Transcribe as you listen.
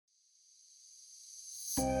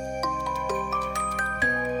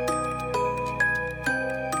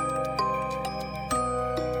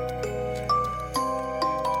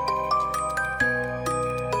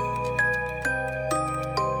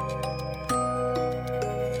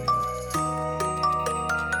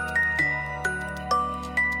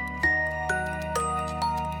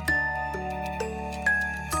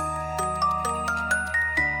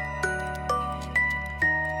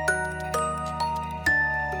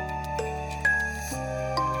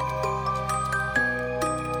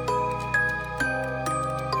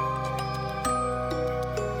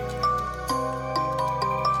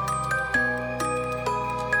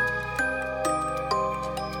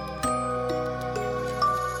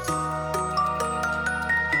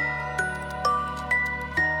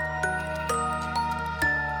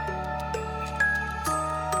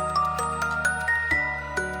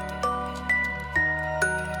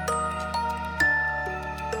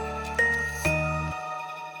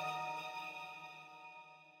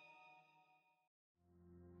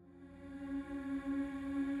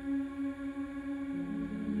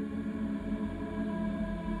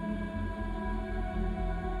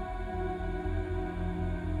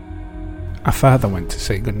Our father went to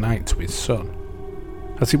say goodnight to his son,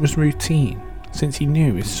 as it was routine, since he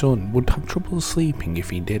knew his son would have trouble sleeping if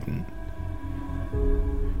he didn't.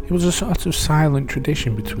 It was a sort of silent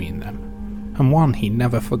tradition between them, and one he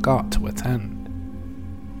never forgot to attend.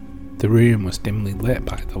 The room was dimly lit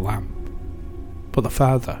by the lamp, but the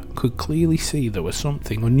father could clearly see there was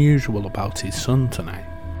something unusual about his son tonight.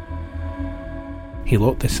 He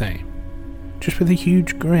looked the same, just with a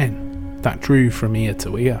huge grin that drew from ear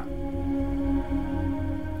to ear.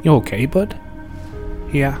 "You okay, bud?"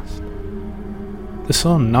 he asked. The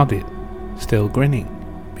son nodded, still grinning,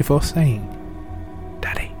 before saying,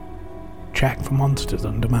 "Daddy, check for monsters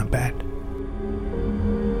under my bed."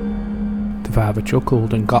 The father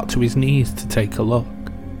chuckled and got to his knees to take a look.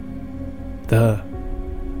 There,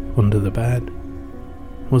 under the bed,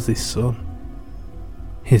 was his son.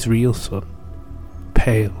 His real son,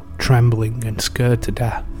 pale, trembling and scared to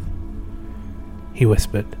death. He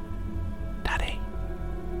whispered, "Daddy,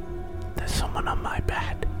 there's someone on my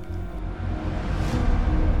bed."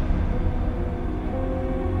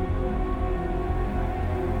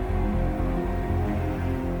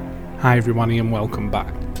 Hi everybody and welcome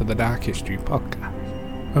back to the Dark History Podcast,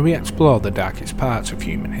 where we explore the darkest parts of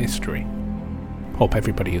human history. Hope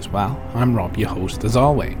everybody is well. I'm Rob, your host as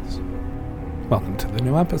always. Welcome to the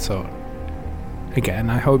new episode. Again,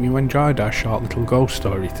 I hope you enjoyed our short little ghost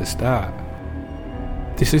story to start.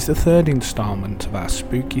 This is the third instalment of our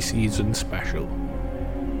spooky season special.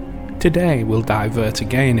 Today we'll divert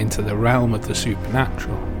again into the realm of the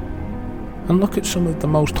supernatural and look at some of the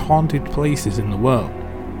most haunted places in the world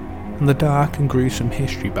and the dark and gruesome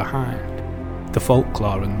history behind, the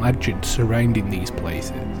folklore and legends surrounding these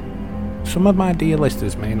places. Some of my dear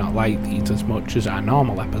listeners may not like these as much as our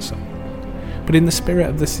normal episodes, but in the spirit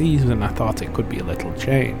of the season I thought it could be a little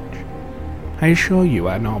change. I assure you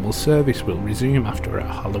our normal service will resume after our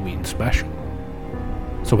Halloween special.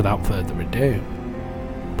 So without further ado,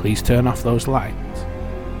 please turn off those lights,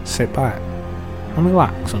 sit back and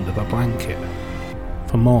relax under the blanket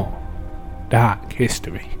for more dark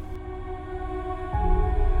history.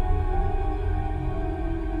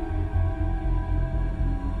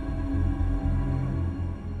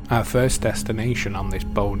 Our first destination on this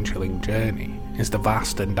bone-chilling journey is the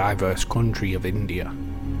vast and diverse country of India.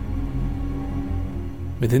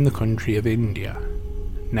 Within the country of India,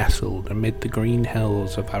 nestled amid the green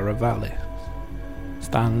hills of Aravallis,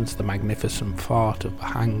 stands the magnificent fort of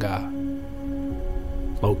Bhanger.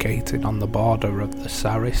 Located on the border of the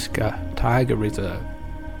Sariska Tiger Reserve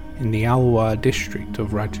in the Alwar district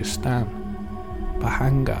of Rajasthan,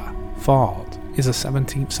 Bhanger Fort is a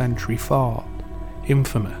 17th century fort,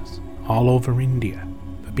 infamous all over India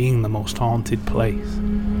for being the most haunted place.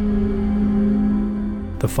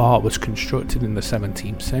 The fort was constructed in the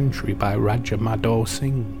 17th century by Raja Madho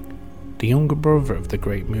Singh, the younger brother of the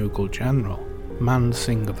great Mughal general Man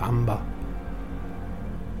Singh of Amber.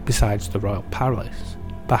 Besides the royal palace,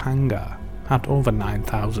 Bhanger had over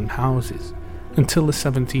 9,000 houses until the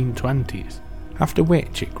 1720s, after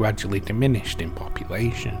which it gradually diminished in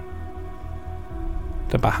population.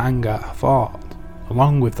 The Bhanger fort,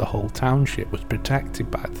 along with the whole township, was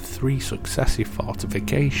protected by the 3 successive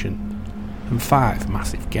fortifications and 5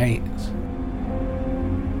 massive gates.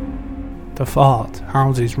 The fort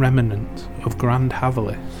houses remnants of grand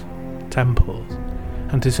havelis, temples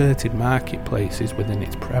and deserted marketplaces within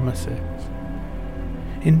its premises,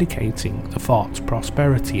 indicating the fort's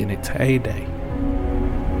prosperity in its heyday.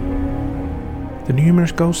 The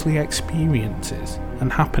numerous ghostly experiences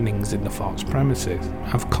and happenings in the fort's premises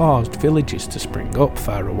have caused villages to spring up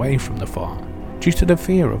far away from the fort due to the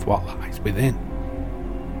fear of what lies within.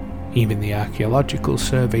 Even the Archaeological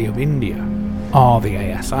Survey of India, or the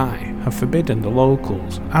ASI, have forbidden the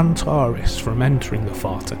locals and tourists from entering the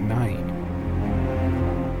fort at night.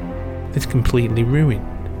 This completely ruined,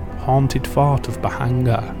 haunted fort of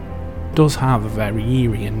Bhanger does have a very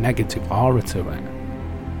eerie and negative aura to it.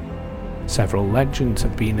 Several legends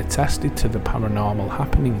have been attested to the paranormal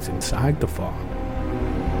happenings inside the fort.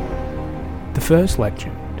 The first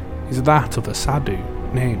legend is that of a sadhu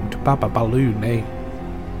named Baba Balu Naik.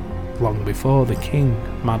 Long before the king,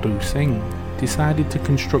 Madhu Singh, decided to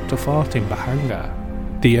construct a fort in Bhanger,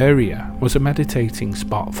 the area was a meditating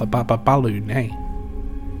spot for Baba Balu Naik.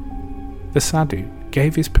 The sadhu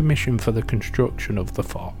gave his permission for the construction of the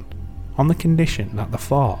fort, on the condition that the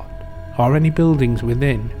fort, or any buildings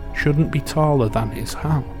within, shouldn't be taller than his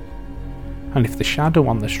house, and if the shadow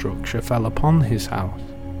on the structure fell upon his house,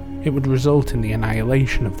 it would result in the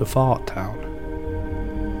annihilation of the fort town.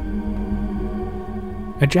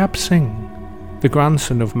 Ajab Singh, the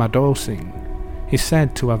grandson of Madho Singh, is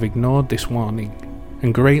said to have ignored this warning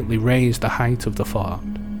and greatly raised the height of the fort,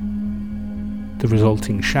 the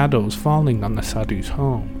resulting shadows falling on the Sadhu's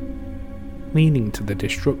home, leading to the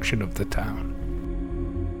destruction of the town.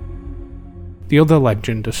 The other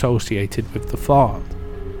legend associated with the fort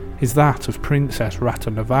is that of Princess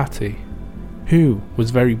Ratnavati, who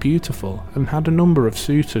was very beautiful and had a number of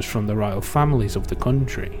suitors from the royal families of the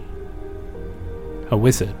country. A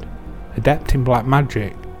wizard, adept in black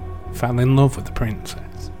magic, fell in love with the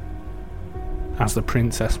princess. As the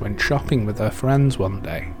princess went shopping with her friends one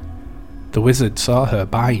day, the wizard saw her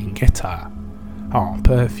buying Itar, or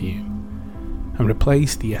perfume, and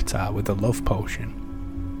replaced the Itar with a love potion.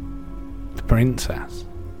 The princess,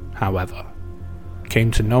 however,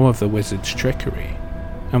 came to know of the wizard's trickery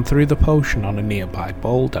and threw the potion on a nearby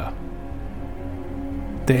boulder.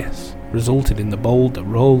 This resulted in the boulder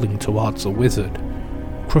rolling towards the wizard,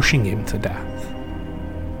 crushing him to death.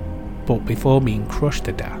 But before being crushed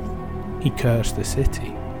to death, he cursed the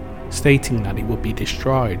city, stating that it would be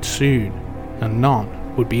destroyed soon and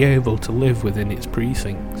none would be able to live within its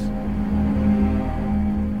precincts.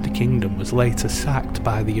 The kingdom was later sacked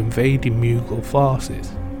by the invading Mughal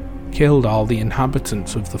forces, killed all the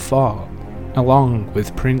inhabitants of the fort, along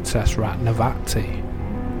with Princess Ratnavati.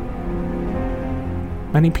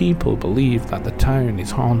 Many people believe that the town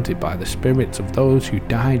is haunted by the spirits of those who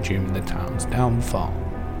died during the town's downfall.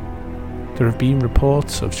 There have been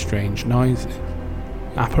reports of strange noises,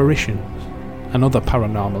 apparitions, and other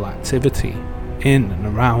paranormal activity in and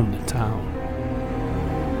around the town.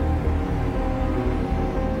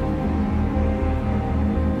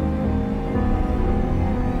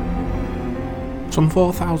 Some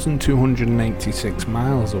 4,286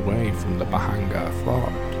 miles away from the Bhahangar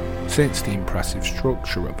Fort sits the impressive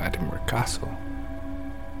structure of Edinburgh Castle.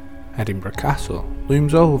 Edinburgh Castle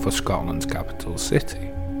looms over Scotland's capital city.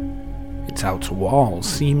 Its outer walls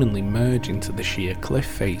seemingly merge into the sheer cliff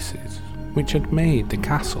faces, which had made the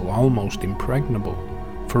castle almost impregnable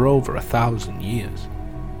for over 1,000 years.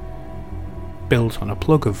 Built on a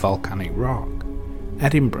plug of volcanic rock,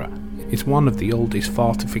 Edinburgh is one of the oldest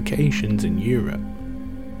fortifications in Europe.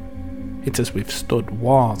 It has withstood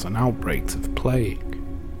wars and outbreaks of plague.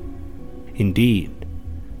 Indeed,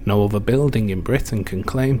 no other building in Britain can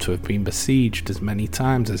claim to have been besieged as many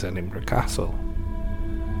times as Edinburgh Castle.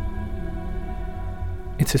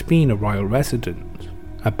 It has been a royal residence,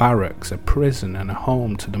 a barracks, a prison, and a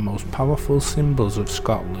home to the most powerful symbols of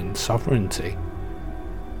Scotland's sovereignty.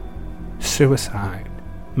 Suicide,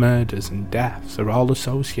 murders, and deaths are all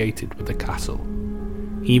associated with the castle.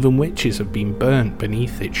 Even witches have been burnt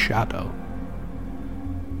beneath its shadow.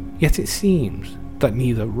 Yet it seems that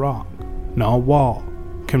neither rock nor wall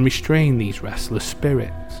can restrain these restless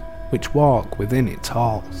spirits which walk within its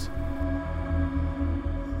halls.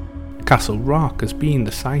 Castle Rock has been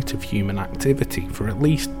the site of human activity for at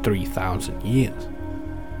least 3,000 years.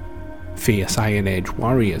 Fierce Iron Age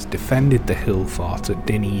warriors defended the hill fort at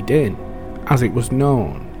Dinedin, as it was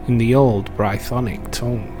known in the old Brythonic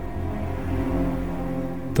tongue.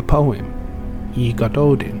 The poem Ye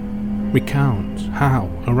Gododin recounts how,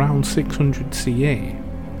 around 600 CE,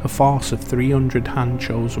 a force of 300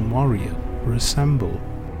 hand-chosen warriors were assembled,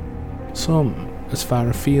 some as far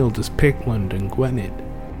afield as Pictland and Gwynedd,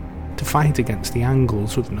 to fight against the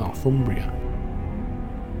Angles of Northumbria.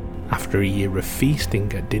 After a year of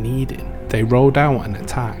feasting at Dinedin, they rode out and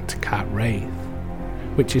attacked Catraeth,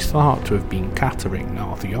 which is thought to have been Catterick,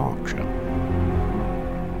 North Yorkshire.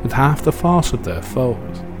 With half the force of their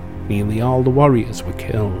foes, nearly all the warriors were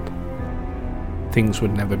killed. Things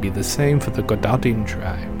would never be the same for the Gododin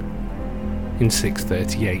tribe. In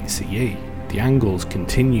 638 CE, the Angles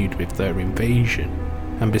continued with their invasion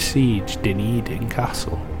and besieged Dinedin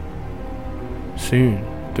Castle. Soon,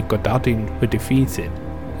 the Gododin were defeated,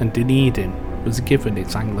 and Dinedin was given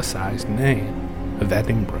its anglicised name of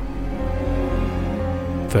Edinburgh.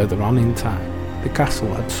 Further on in time, the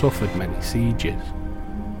castle had suffered many sieges.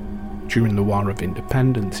 During the War of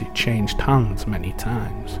Independence, it changed hands many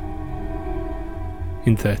times.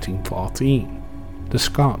 In 1314, the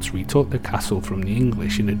Scots retook the castle from the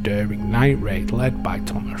English in a daring night raid led by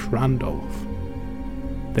Thomas Randolph,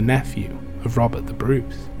 the nephew of Robert the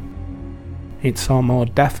Bruce. It saw more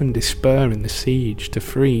death and despair in the siege to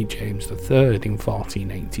free James III in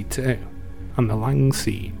 1482, and the Lang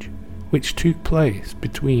Siege, which took place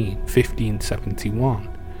between 1571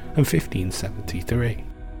 and 1573.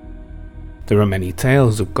 There are many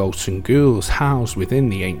tales of ghosts and ghouls housed within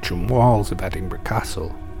the ancient walls of Edinburgh Castle.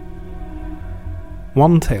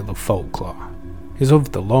 One tale of folklore is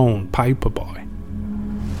of the lone Piper Boy.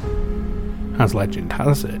 As legend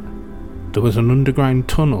has it, there was an underground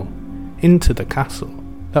tunnel into the castle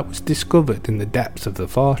that was discovered in the depths of the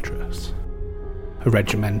fortress. A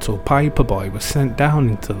regimental piper boy was sent down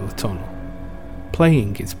into the tunnel,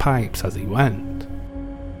 playing his pipes as he went.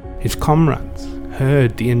 His comrades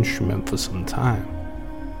heard the instrument for some time,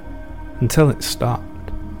 until it stopped.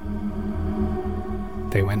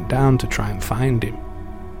 They went down to try and find him,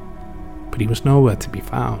 but he was nowhere to be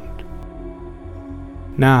found.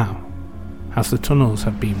 Now, as the tunnels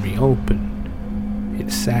have been reopened,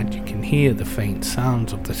 it's said you can hear the faint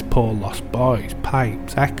sounds of this poor lost boy's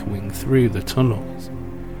pipes echoing through the tunnels,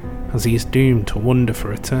 as he is doomed to wander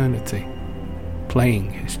for eternity,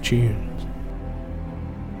 playing his tunes.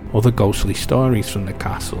 Other ghostly stories from the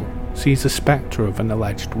castle sees the spectre of an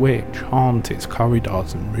alleged witch haunt its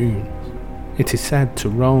corridors and rooms. It is said to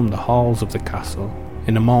roam the halls of the castle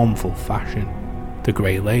in a mournful fashion. The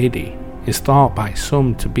Grey Lady is thought by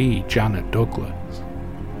some to be Janet Douglas,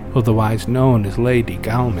 otherwise known as Lady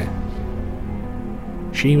Galmis.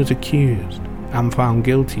 She was accused and found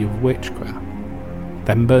guilty of witchcraft,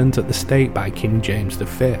 then burnt at the stake by King James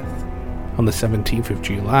V on the 17th of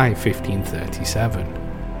July 1537.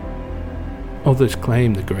 Others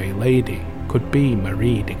claim the Grey Lady could be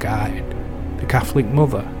Marie de Guide, the Catholic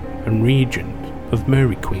mother and regent of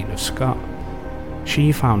Mary Queen of Scots.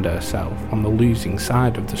 She found herself on the losing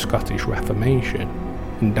side of the Scottish Reformation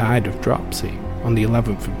and died of dropsy on the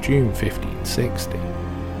 11th of June 1560.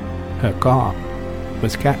 Her corpse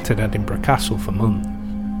was kept at Edinburgh Castle for months,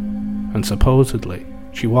 and supposedly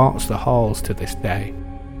she walks the halls to this day.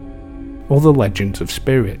 Other legends of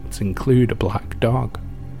spirits include a black dog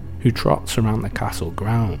who trots around the castle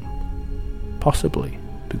grounds, possibly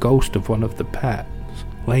the ghost of one of the pets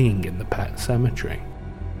laying in the pet cemetery.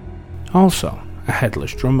 Also, a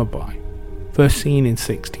headless drummer boy, first seen in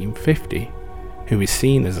 1650, who is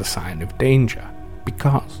seen as a sign of danger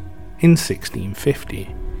because, in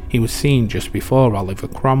 1650, he was seen just before Oliver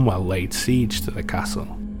Cromwell laid siege to the castle.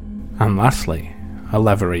 And lastly, a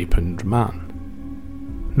leather-aproned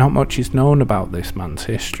man. Not much is known about this man's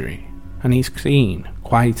history, and he's seen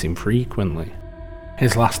quite infrequently.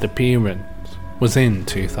 His last appearance was in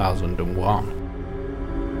 2001.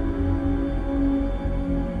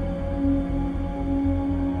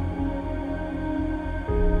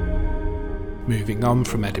 Moving on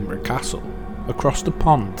from Edinburgh Castle, across the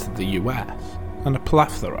pond to the US, and a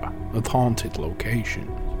plethora of haunted locations.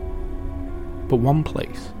 But one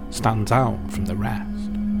place stands out from the rest,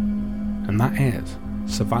 and that is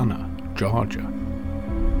Savannah, Georgia.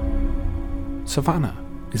 Savannah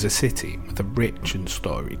is a city with a rich and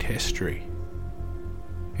storied history.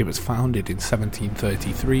 It was founded in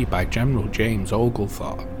 1733 by General James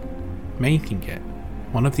Oglethorpe, making it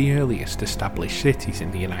one of the earliest established cities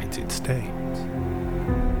in the United States.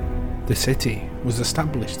 The city was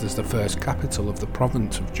established as the first capital of the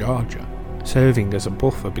province of Georgia, serving as a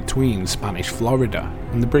buffer between Spanish Florida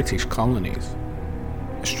and the British colonies.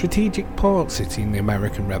 A strategic port city in the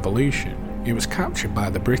American Revolution, it was captured by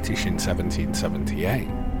the British in 1778.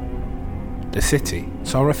 The city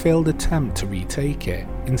saw a failed attempt to retake it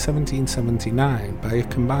in 1779 by a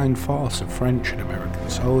combined force of French and American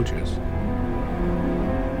soldiers.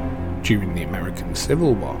 During the American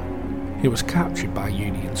Civil War, it was captured by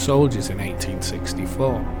Union soldiers in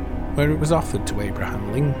 1864, where it was offered to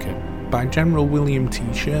Abraham Lincoln by General William T.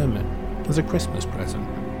 Sherman as a Christmas present.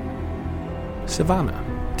 Savannah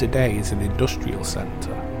today is an industrial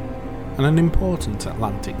centre and an important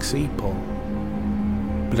Atlantic seaport.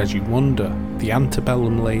 But as you wander the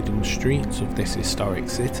antebellum-laden streets of this historic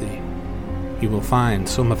city, you will find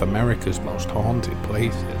some of America's most haunted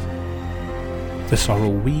places. The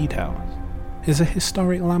Sorrel Weed House is a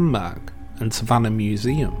historic landmark and Savannah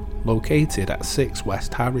Museum located at 6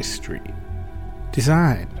 West Harris Street.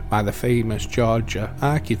 Designed by the famous Georgia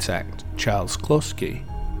architect Charles Kluski,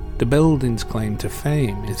 the building's claim to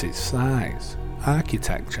fame is its size,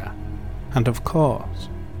 architecture, and of course,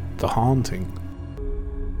 the haunting.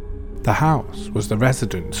 The house was the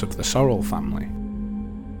residence of the Sorrel family.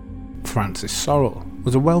 Francis Sorrel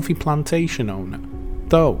was a wealthy plantation owner,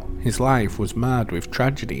 though his life was marred with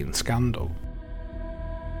tragedy and scandal.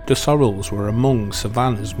 The Sorrels were among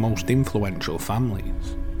Savannah's most influential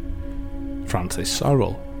families. Francis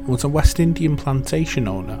Sorrel was a West Indian plantation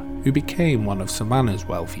owner who became one of Savannah's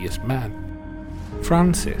wealthiest men.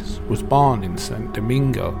 Francis was born in St.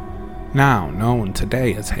 Domingo, now known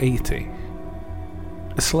today as Haiti.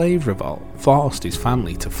 A slave revolt forced his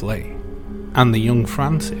family to flee, and the young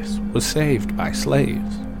Francis was saved by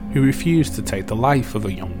slaves who refused to take the life of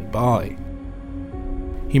a young boy.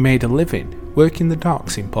 He made a living working the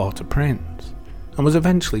docks in Port-au-Prince and was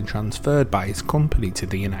eventually transferred by his company to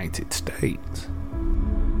the United States.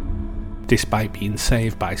 Despite being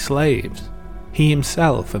saved by slaves, he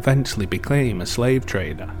himself eventually became a slave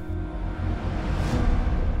trader.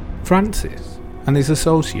 Francis and his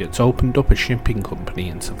associates opened up a shipping company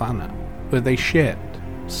in Savannah where they shipped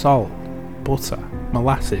salt, butter,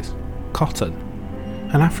 molasses, cotton,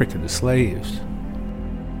 and African slaves.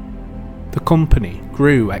 The company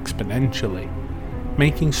grew exponentially,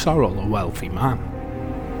 making Sorrel a wealthy man.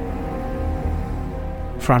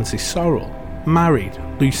 Francis Sorrel married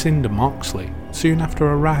Lucinda Moxley soon after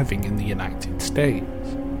arriving in the United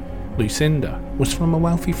States. Lucinda was from a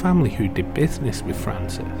wealthy family who did business with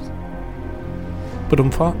Francis. But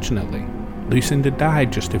unfortunately, Lucinda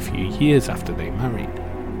died just a few years after they married.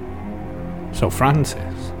 So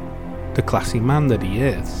Francis, the classy man that he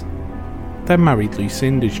is, then married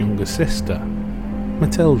Lucinda's younger sister,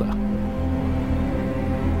 Matilda.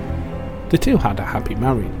 The two had a happy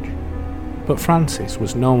marriage, but Francis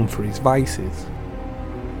was known for his vices.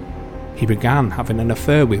 He began having an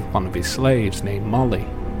affair with one of his slaves named Molly.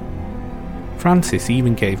 Francis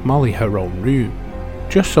even gave Molly her own room,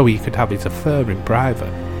 just so he could have his affair in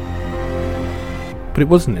private. But it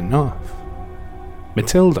wasn't enough.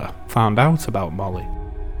 Matilda found out about Molly.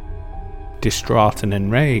 Distraught and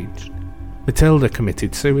enraged, Matilda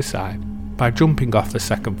committed suicide by jumping off the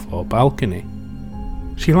second-floor balcony.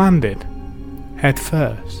 She landed, head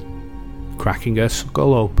first, cracking her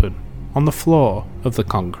skull open on the floor of the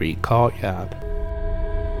concrete courtyard.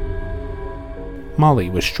 Molly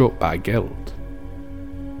was struck by guilt.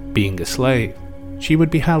 Being a slave, she would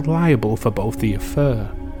be held liable for both the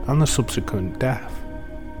affair and the subsequent death.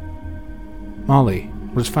 Molly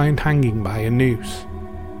was found hanging by a noose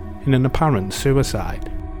in an apparent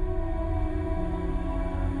suicide.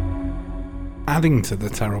 Adding to the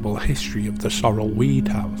terrible history of the Sorrel Weed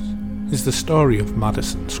House is the story of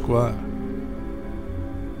Madison Square.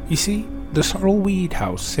 You see, the Sorrel Weed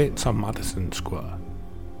House sits on Madison Square.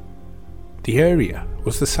 The area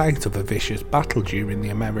was the site of a vicious battle during the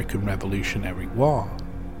American Revolutionary War,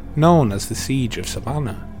 known as the Siege of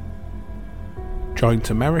Savannah. Joint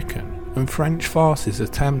American and French forces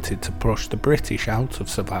attempted to push the British out of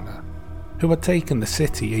Savannah, who had taken the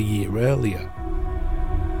city a year earlier.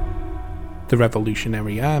 The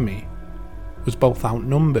Revolutionary Army was both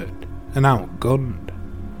outnumbered and outgunned.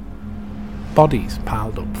 Bodies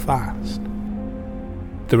piled up fast.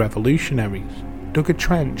 The revolutionaries dug a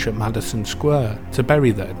trench at Madison Square to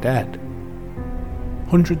bury their dead.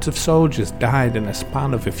 Hundreds of soldiers died in a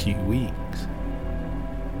span of a few weeks.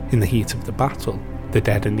 In the heat of the battle, the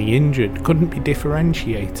dead and the injured couldn't be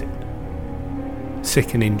differentiated.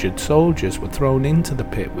 Sick and injured soldiers were thrown into the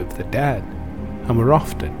pit with the dead and were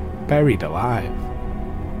often buried alive.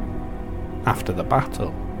 After the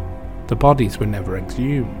battle, the bodies were never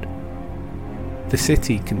exhumed. The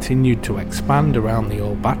city continued to expand around the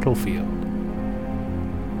old battlefield.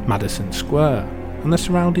 Madison Square and the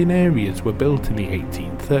surrounding areas were built in the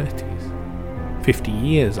 1830s, 50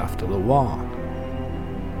 years after the war.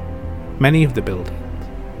 Many of the buildings,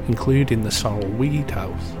 including the Sorrel Weed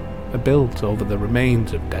House, are built over the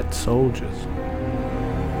remains of dead soldiers.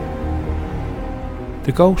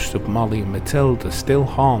 The ghosts of Molly and Matilda still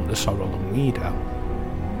haunt the Sorrel and Weed House.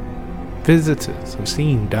 Visitors have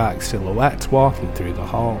seen dark silhouettes walking through the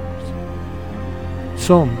halls.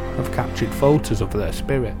 Some have captured photos of their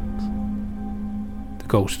spirits. The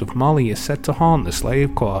ghost of Molly is said to haunt the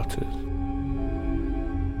slave quarters.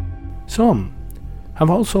 Some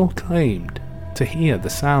have also claimed to hear the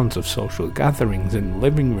sounds of social gatherings in the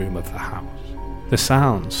living room of the house. The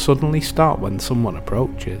sounds suddenly stop when someone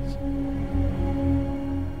approaches.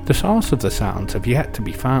 The source of the sounds have yet to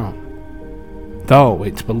be found, though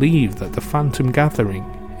it's believed that the phantom gathering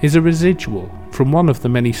is a residual from one of the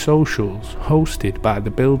many socials hosted by the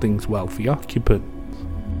building's wealthy occupants.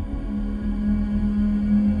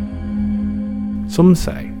 Some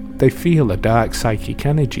say they feel a dark psychic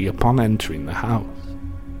energy upon entering the house.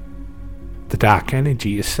 The dark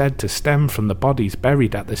energy is said to stem from the bodies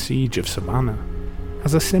buried at the Siege of Savannah,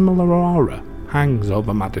 as a similar aura hangs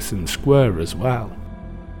over Madison Square as well.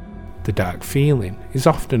 The dark feeling is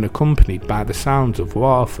often accompanied by the sounds of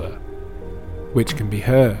warfare, which can be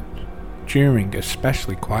heard during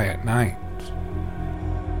especially quiet nights.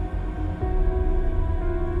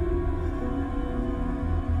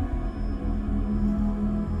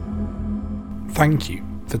 Thank you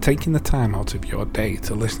for taking the time out of your day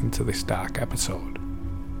to listen to this dark episode.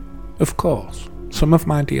 Of course, some of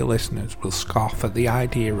my dear listeners will scoff at the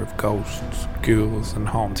idea of ghosts, ghouls and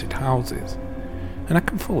haunted houses, and I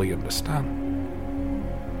can fully understand.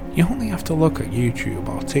 You only have to look at YouTube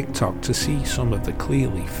or TikTok to see some of the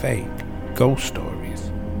clearly fake ghost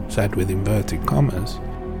stories, said with inverted commas.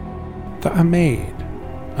 that are made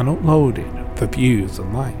and uploaded for views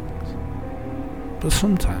and likes. But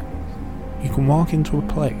sometimes you can walk into a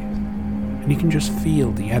place and you can just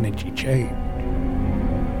feel the energy change.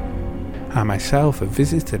 I myself have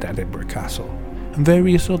visited Edinburgh Castle and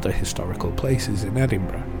various other historical places in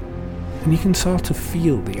Edinburgh, and you can sort of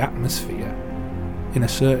feel the atmosphere in a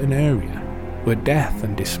certain area where death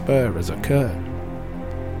and despair has occurred.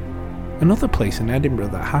 Another place in Edinburgh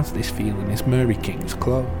that has this feeling is Mary King's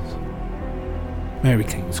Close. Mary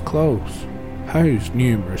King's Close housed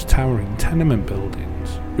numerous towering tenement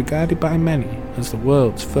buildings regarded by many as the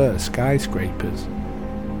world's first skyscrapers.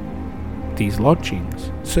 These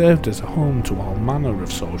lodgings served as a home to all manner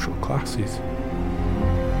of social classes.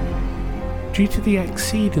 Due to the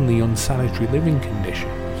exceedingly unsanitary living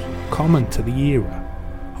conditions common to the era,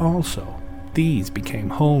 also these became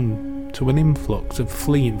home to an influx of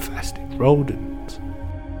flea-infested rodents.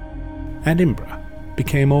 Edinburgh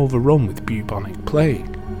became overrun with bubonic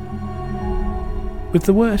plague, with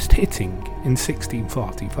the worst hitting in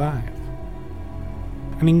 1645.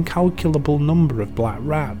 An incalculable number of black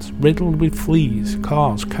rats riddled with fleas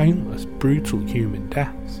caused countless brutal human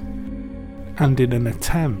deaths, and in an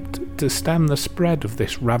attempt to stem the spread of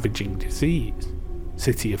this ravaging disease,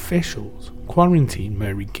 city officials quarantined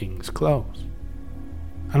Mary King's Close.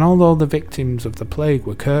 And although the victims of the plague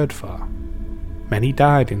were cared for, many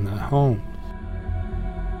died in their homes.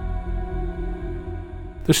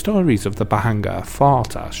 The stories of the Bahanga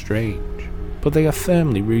fort are strange, but they are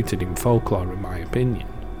firmly rooted in folklore in my opinion.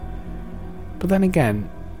 But then again,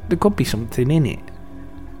 there could be something in it,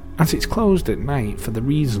 as it's closed at night for the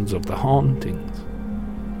reasons of the hauntings.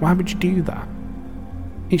 Why would you do that?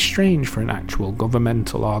 It's strange for an actual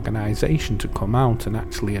governmental organisation to come out and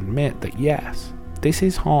actually admit that yes, this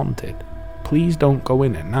is haunted, please don't go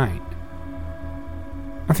in at night.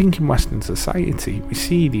 I think in Western society we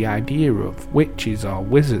see the idea of witches or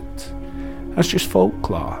wizards as just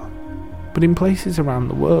folklore, but in places around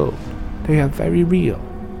the world they are very real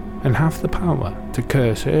and have the power to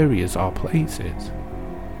curse areas or places.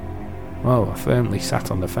 Well, I firmly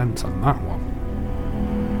sat on the fence on that one.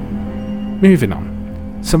 Moving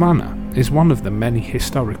on, Savannah is one of the many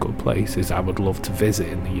historical places I would love to visit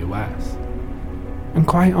in the US. And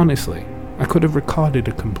quite honestly, I could have recorded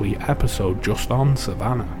a complete episode just on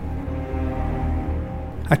Savannah.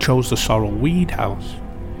 I chose the Sorrel Weed House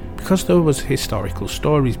because there was historical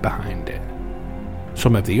stories behind it.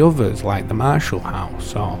 Some of the others, like the Marshall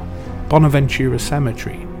House or Bonaventura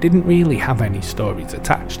Cemetery, didn't really have any stories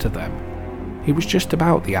attached to them. It was just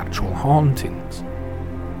about the actual hauntings.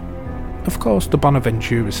 Of course, the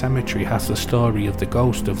Bonaventura Cemetery has the story of the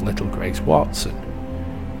ghost of Little Grace Watson,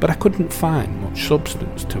 but I couldn't find much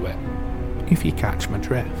substance to it, if you catch my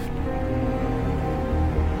drift.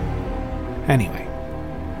 Anyway,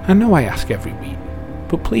 I know I ask every week,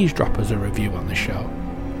 but please drop us a review on the show.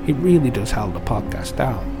 It really does help the podcast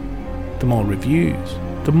out. The more reviews,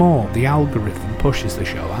 the more the algorithm pushes the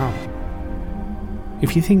show out.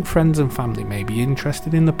 If you think friends and family may be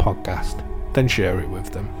interested in the podcast, then share it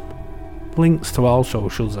with them. Links to all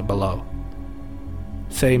socials are below.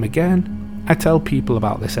 Same again, I tell people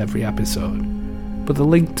about this every episode, but the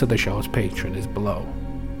link to the show's Patreon is below.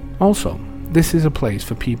 Also, this is a place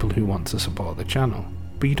for people who want to support the channel,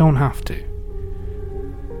 but you don't have to.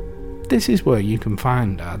 This is where you can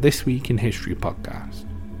find our This Week in History podcast.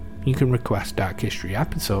 You can request Dark History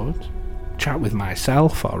episodes, chat with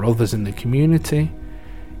myself or others in the community,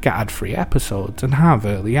 get ad-free episodes and have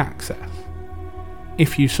early access.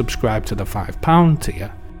 If you subscribe to the £5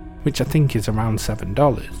 tier, which I think is around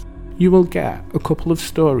 $7, you will get a couple of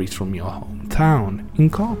stories from your hometown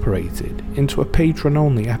incorporated into a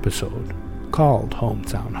Patreon-only episode called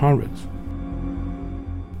Hometown Horrors.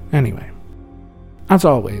 Anyway, as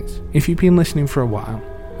always, if you've been listening for a while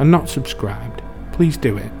and not subscribed, please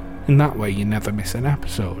do it, and that way you never miss an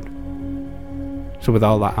episode. So with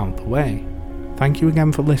all that out of the way, thank you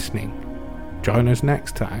again for listening. Join us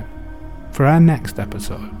next time for our next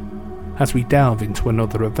episode as we delve into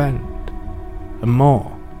another event and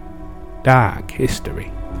more dark history.